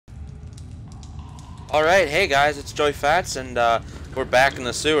Alright, hey guys, it's Joey Fats, and we're back in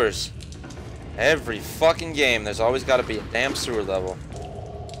the sewers. Every fucking game, there's always got to be a damn sewer level.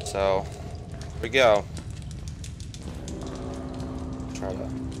 So, here we go. Try to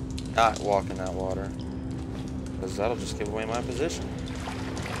not walk in that water, because that'll just give away my position.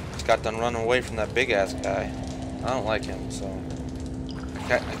 Just got done running away from that big-ass guy. I don't like him, so...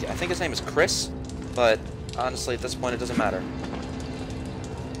 I think his name is Chris, but honestly, at this point, it doesn't matter.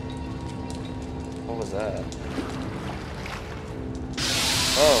 What was that?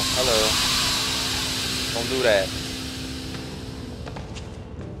 Oh, hello. Don't do that.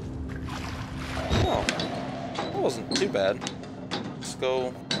 Oh, that wasn't too bad. Let's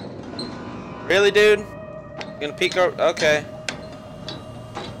go. Really, dude? You gonna peek over? Okay.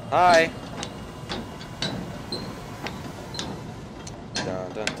 Hi. Dun,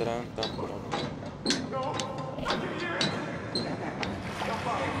 dun, dun, dun, dun, dun.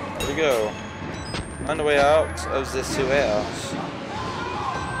 There we go. Find a way out of this sewer house.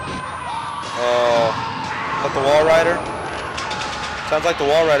 Oh, is that the wall rider? Sounds like the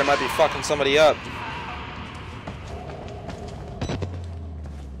wall rider might be fucking somebody up.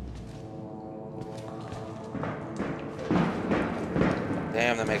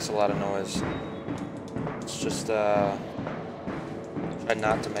 Damn, that makes a lot of noise. Let's just try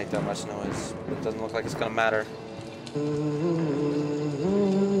not to make that much noise. It doesn't look like it's gonna matter.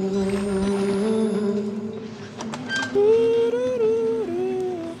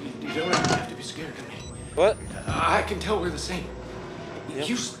 What? I can tell we're the same. Yep.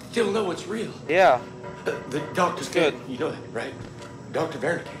 You still know it's real. Yeah. The doctor's good. You know that, right? Dr.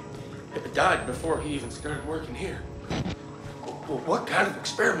 Wernicke died before he even started working here. Well, what kind of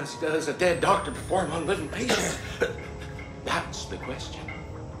experiments does a dead doctor perform on living patients? That's the question.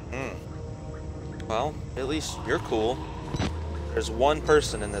 Well, at least you're cool. There's one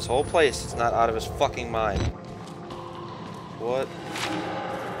person in this whole place that's not out of his fucking mind. What?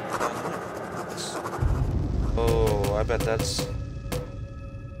 Oh, I bet that's...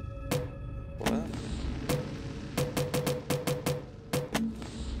 What?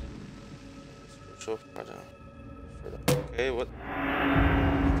 Okay, what?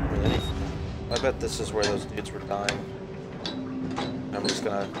 I bet this is where those dudes were dying. I'm just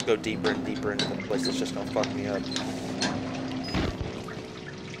gonna go deeper and deeper into the place that's just gonna fuck me up.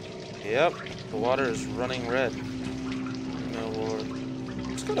 Yep, the water is running red. Female ward.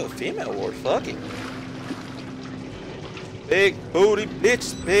 Let's go to the female ward, fuck it. Big booty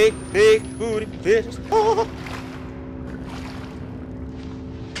bitches, big booty bitches. Oh.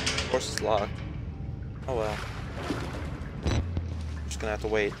 Of course it's locked. Oh well. Just gonna have to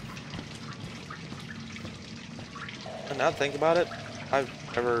wait. And now think about it, I've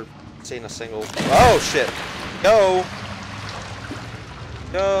never seen a single... Oh shit! Yo!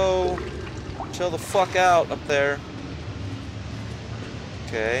 Yo! Chill the fuck out up there.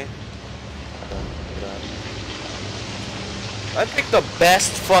 Okay. I picked the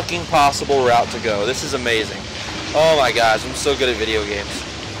best fucking possible route to go. This is amazing. Oh my gosh, I'm so good at video games.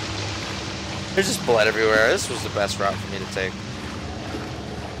 There's just blood everywhere. This was the best route for me to take.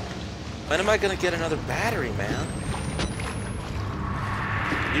 When am I gonna get another battery, man?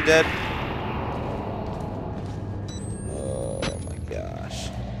 You dead? Oh my gosh.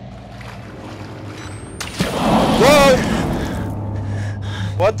 Whoa!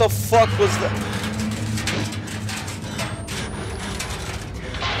 What the fuck was that?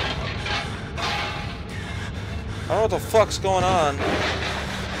 I don't know what the fuck's going on.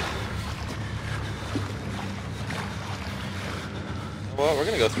 Well, we're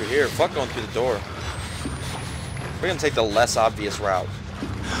gonna go through here. Fuck going through the door. We're gonna take the less obvious route.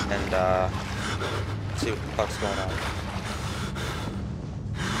 And, see what the fuck's going on.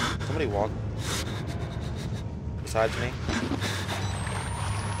 Somebody walk besides me.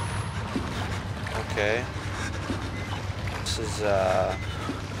 Okay. This is,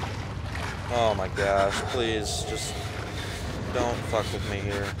 oh my gosh, please, just don't fuck with me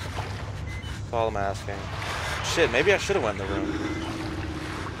here. That's all I'm asking. Shit, maybe I should have went in the room.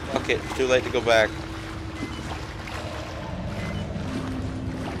 Fuck it, it's too late to go back.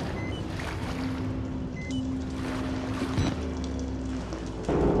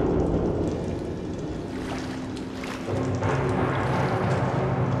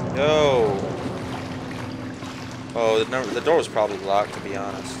 Yo! Oh, the door was probably locked, to be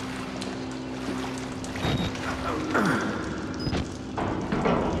honest.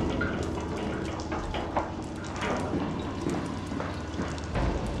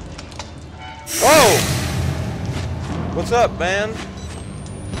 Whoa! What's up, man?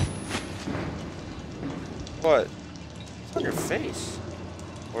 What? What's on your face?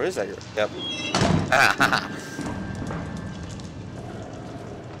 Or is that your... Yep.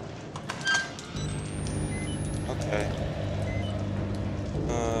 Okay.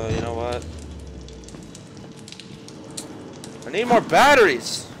 You know what? I need more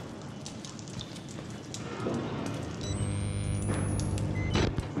batteries!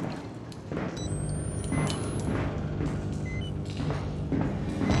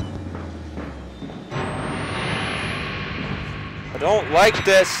 I don't like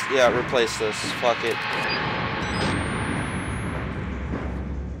this. Yeah, replace this. Fuck it.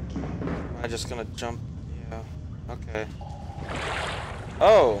 Am I just gonna jump? Yeah. Okay.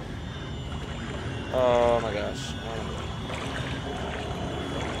 Oh. Oh my gosh.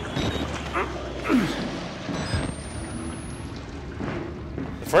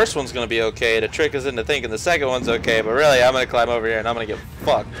 The first one's gonna be okay. The trick is into thinking the second one's okay, but really, I'm gonna climb over here and I'm gonna get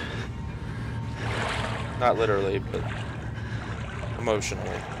fucked. Not literally, but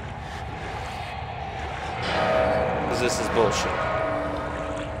emotionally. Because this is bullshit.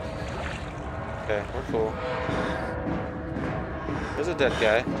 Okay, we're cool. There's a dead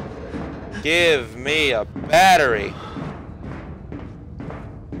guy. Give me a battery.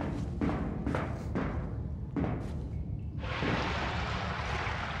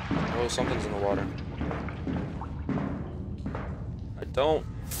 Oh, something's in the water. I don't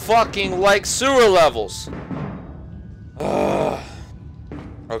fucking like sewer levels. Ugh.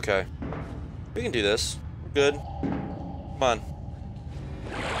 Okay. We can do this. We're good. Come on.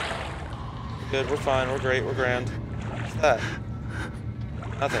 We're good, we're fine, we're great, we're grand. What's that?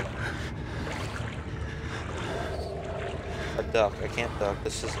 Nothing. I duck. I can't duck.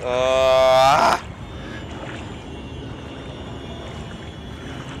 This is...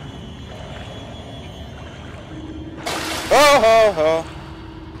 Oh, ho, ho.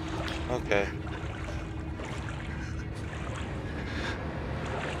 Okay.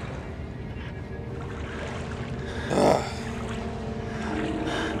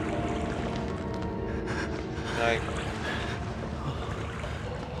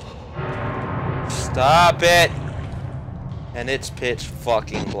 Stop it! And it's pitch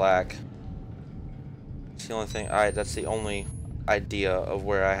fucking black. It's the only thing. Alright, that's the only idea of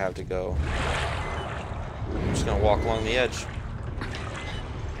where I have to go. I'm just gonna walk along the edge.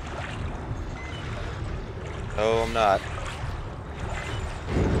 No, I'm not.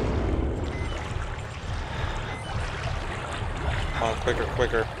 Come on, quicker,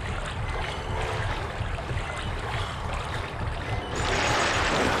 quicker.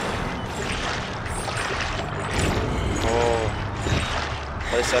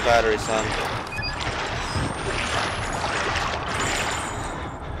 Place that battery, son.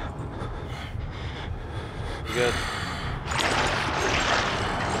 You good?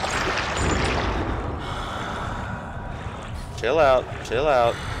 Chill out. Chill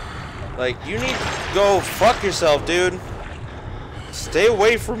out. Like, you need to go fuck yourself, dude. Stay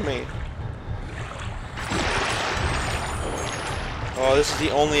away from me. Oh, this is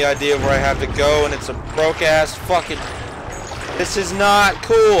the only idea where I have to go, and it's a broke-ass fucking... This is not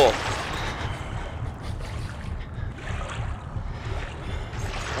cool.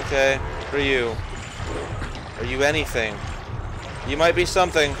 Okay, what are you? Are you anything? You might be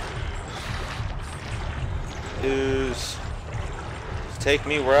something. Just take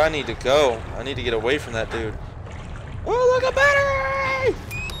me where I need to go. I need to get away from that dude. Oh, look, a battery!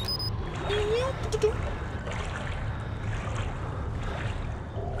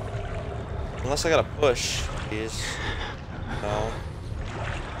 Unless I gotta push. Jeez. No.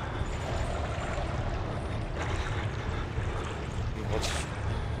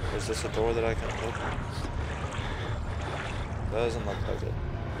 Is this a door that I can open? Doesn't look like it.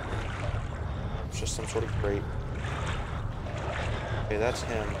 It's just some sort of grate. Okay, that's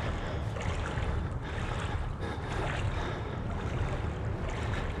him.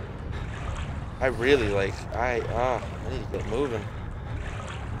 I really like, I need to get moving.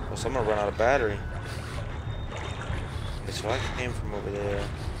 Or I'm gonna run out of battery. Okay, so I came from over there.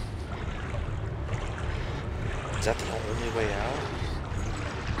 Is that the only way out?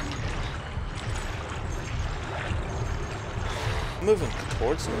 I'm moving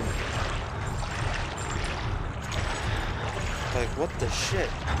towards him. Like, what the shit?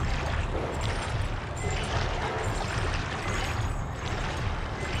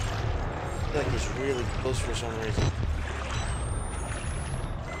 I feel like he's really close for some reason.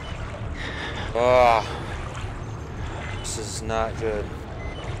 Ah. This is not good.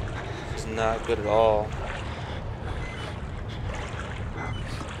 This is not good at all.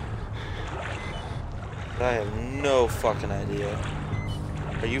 I have no fucking idea.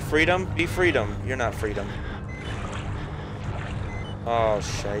 Are you freedom? Be freedom. You're not freedom. Oh,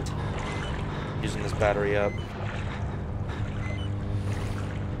 shite. Using this battery up.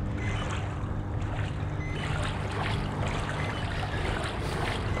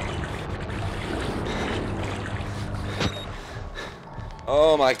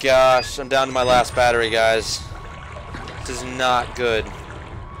 Oh my gosh, I'm down to my last battery, guys. This is not good.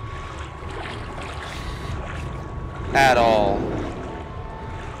 At all.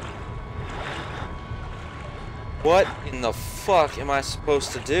 What in the fuck am I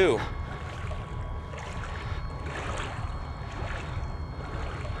supposed to do?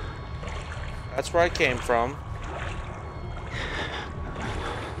 That's where I came from.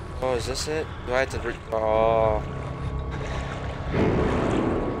 Oh, is this it? Do I have to oh.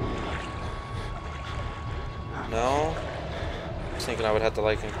 No? I was thinking I would have to,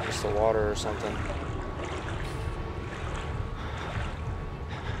 like, increase the water or something.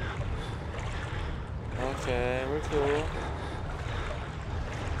 Okay, we're cool.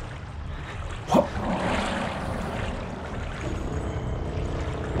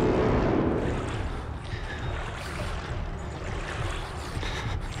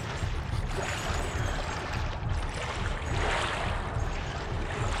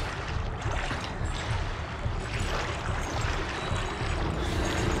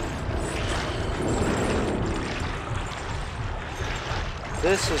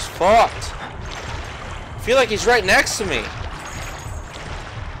 This is fucked. I feel like he's right next to me.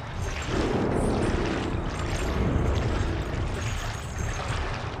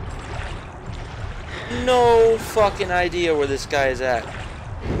 No fucking idea where this guy is at.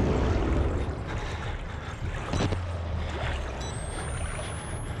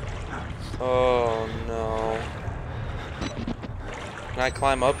 Oh no. Can I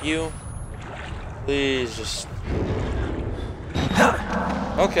climb up you? Please just...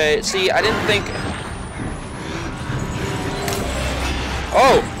 Okay, see, I didn't think...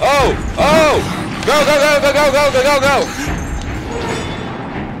 Oh! Oh! Oh! Go, go, go, go, go, go, go, go, go!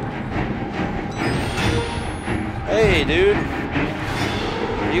 Hey, dude.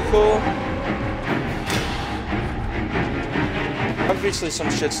 You cool? Obviously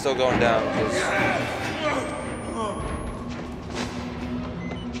some shit's still going down, because...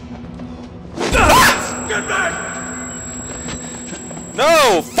 Get back!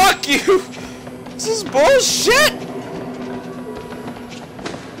 No! Fuck you! This is bullshit!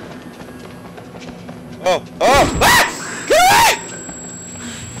 Oh! Oh! Ah! Get away!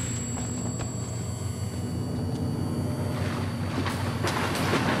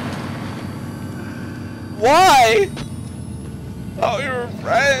 Why? Oh, you're a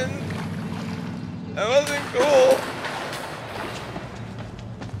friend. That wasn't cool.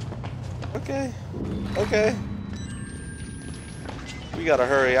 Okay. Okay. We gotta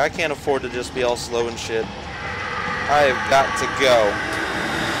hurry. I can't afford to just be all slow and shit. I have got to go.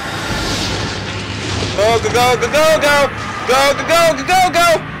 Go, go, go, go, go, go! Go, go, go, go, go, go!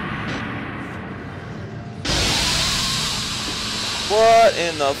 What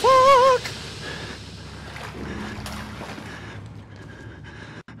in the fuck?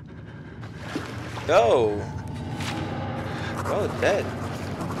 Go. Oh, dead.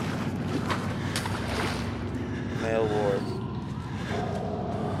 Male ward.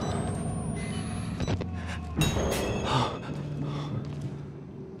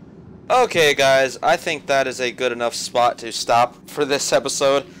 Okay, guys, I think that is a good enough spot to stop for this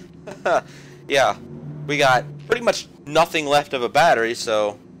episode. Yeah, we got pretty much nothing left of a battery,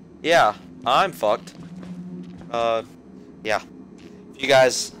 so yeah, I'm fucked. Yeah. If you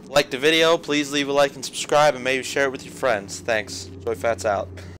guys liked the video, please leave a like and subscribe, and maybe share it with your friends. Thanks. Joy Fats out.